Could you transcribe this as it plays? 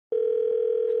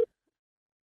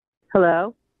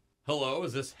Hello? Hello,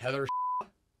 is this Heather?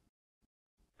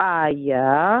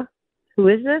 Yeah. Who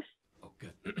is this? Oh,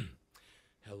 good.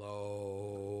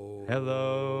 Hello.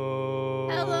 Hello.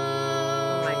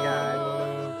 Oh my God.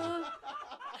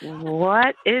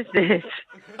 What is this?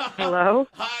 Hello?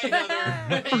 Hi,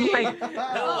 Heather. Oh my- Hey.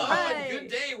 Hello, Hi. and good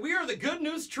day. We are the Good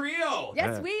News Trio.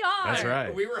 Yes, we are. That's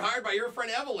right. We were hired by your friend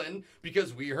Evelyn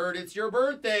because we heard it's your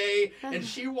birthday, and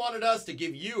she wanted us to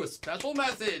give you a special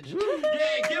message.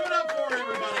 Yay, give it up for her,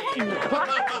 everybody.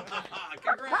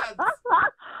 Congrats.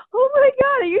 Oh my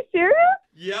God, are you serious?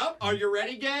 Yep, are you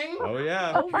ready, gang? Oh,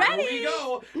 yeah. Oh, ready. Here we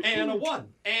go. And a 1,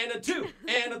 and a 2,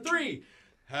 and a 3.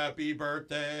 Happy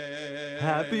birthday.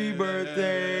 Happy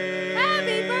birthday.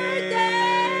 Happy birthday.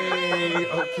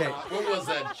 Okay. What was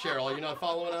that, Cheryl? You're not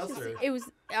following us? Or? It was,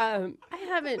 I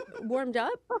haven't warmed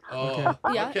up. Oh,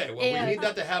 Yeah, okay. Well, and- we need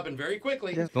that to happen very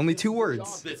quickly. Only 2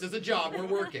 words. This is a job. We're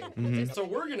working. So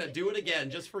we're going to do it again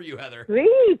just for you, Heather.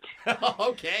 Sweet.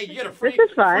 Okay, you get a free, This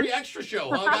is fun. free extra show,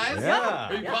 huh, guys? Yeah.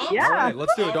 Are you pumped? Yeah. All right,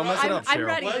 let's do it. Don't mess it up, I'm Cheryl.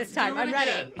 ready Let's this time. do it I'm ready.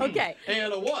 again. Okay.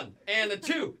 And a 1, and a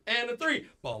 2, and a 3.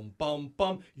 Bum, bum,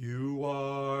 bum. You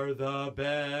are the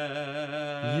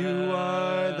best. You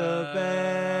are the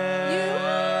best. You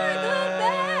are the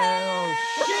best.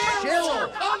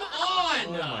 Cheryl, come on.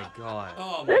 Oh, my God.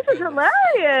 Oh, my This is goodness.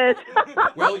 hilarious.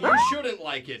 Well, you shouldn't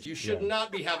like it. You should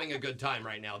not be having a good time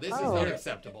right now. This is Oh.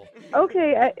 unacceptable.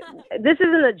 Okay, this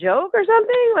isn't a joke or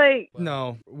something? Like,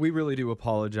 No, we really do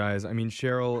apologize. I mean,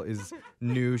 Cheryl is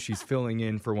new. She's filling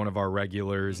in for one of our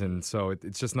regulars, and so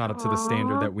it's just not up to the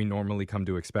standard that we normally come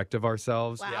to expect of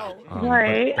ourselves. Wow. But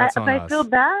right? that's I, on I us. feel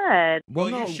bad. Well,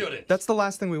 you no, shouldn't. That's the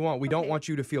last thing we want. We don't Okay. want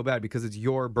you to feel bad because it's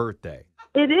your birthday.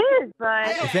 It is, but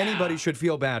If anybody should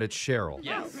feel bad, it's Cheryl.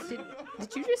 Yes.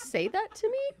 Did you just say that to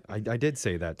me? I did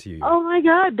say that to you. oh my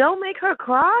God, don't make her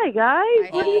cry,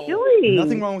 guys. What are you Oh. doing?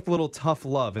 Nothing wrong with a little tough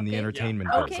love in the Okay. entertainment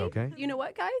Yeah. biz, okay? You know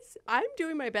what, guys? I'm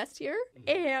doing my best here,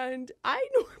 and I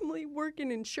normally work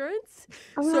in insurance,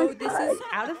 Oh so my this is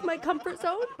out of my comfort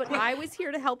zone, but I was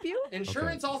here to help you.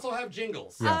 Insurance also have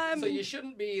jingles, Yeah. so you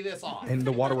shouldn't be this off. And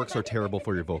the waterworks are terrible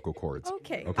for your vocal cords.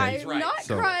 Okay. Okay. He's I'm right. not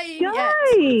So- crying yet. Guys.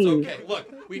 It's okay.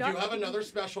 Look, we do Not- have another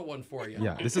special one for you.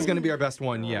 Yeah, this is going to be our best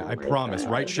one yet. I promise.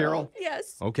 Right, Cheryl?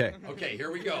 Yes. Okay. Okay,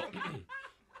 here we go.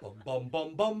 Bum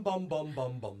bum bum bum bum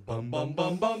bum bum bum bum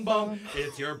bum bum bum.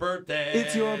 It's your birthday.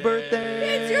 It's your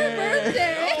birthday. It's your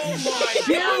birthday. Oh my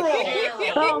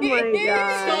Cheryl! Oh my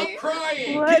God. Stop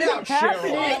crying! What Get is out,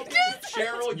 happening? Cheryl!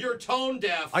 Cheryl, you're tone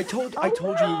deaf. I told you we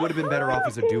would have been better off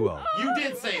as a duo. You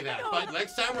did say that, but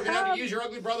next time we're gonna have to use your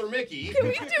ugly brother Mickey. Can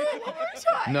we do it one more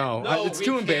time? No, No, it's we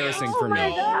too can't. embarrassing Oh for my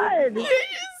me. God. Look,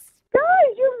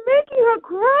 Guys, you're making her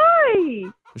cry.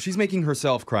 She's making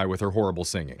herself cry with her horrible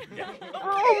singing.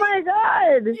 Oh my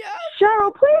God. Yeah.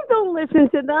 Cheryl, please don't listen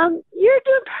to them. You're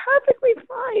doing perfectly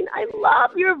fine. I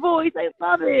love your voice. I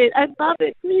love it. I love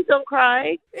it. Please don't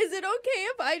cry. Is it okay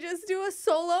if I just do a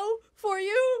solo for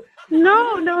you?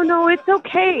 No, no, no. It's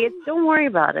okay. Don't worry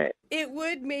about it. It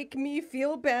would make me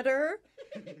feel better.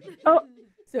 Oh,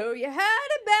 So you had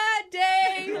a bad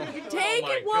day, you take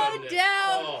my it one goodness.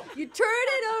 down, Oh. you turn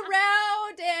it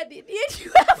around, and you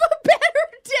have a better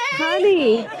day.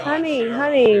 honey, Oh, God, honey, Cheryl,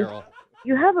 honey. Cheryl.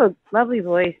 You have a lovely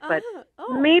voice, but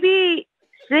Oh. maybe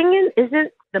singing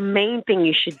isn't the main thing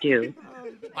you should do.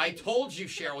 I told you,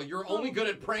 Cheryl, you're only good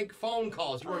at prank phone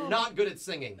calls. You are not good at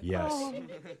singing. Yes.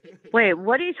 Wait,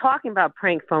 what are you talking about,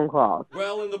 prank phone calls?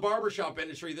 Well, in the barbershop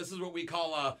industry, this is what we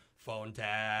call a phone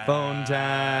tag. Phone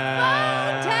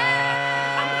tag.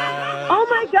 Oh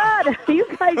my God, are you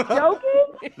guys joking?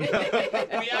 We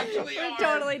actually We're are.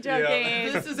 totally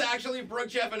joking. This is actually Brooke,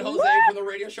 Jeff, and Jose from the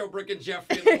radio show Brooke and Jeff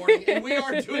in the morning, and we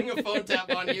are doing a phone tap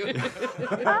on you.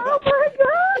 Oh my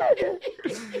God,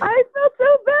 I feel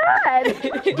so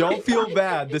bad. Don't feel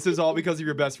bad. This is all because of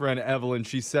your best friend, Evelyn.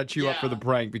 She set you up for the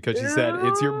prank because she said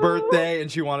it's your birthday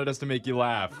and she wanted us to make you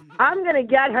laugh. I'm gonna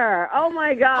get her. Oh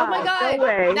my God. Oh my God, No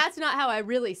way. that's not how I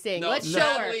really sing. No, Let's show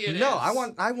her. sadly it No,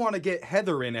 is. I want to get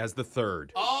Heather in as the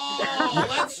third. Oh,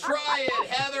 let's try it,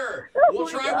 Heather. We'll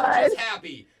my try God. with just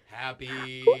happy.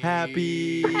 Happy.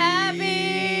 Happy.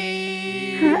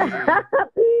 Happy. Yeah!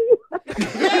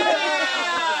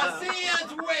 See,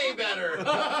 that's way better.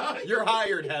 You're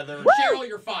hired, Heather. Cheryl,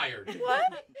 you're fired.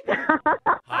 What?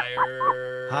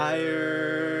 Higher.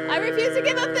 Higher. I refuse to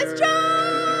give up this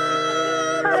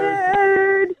job.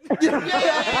 Tired.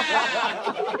 Yeah!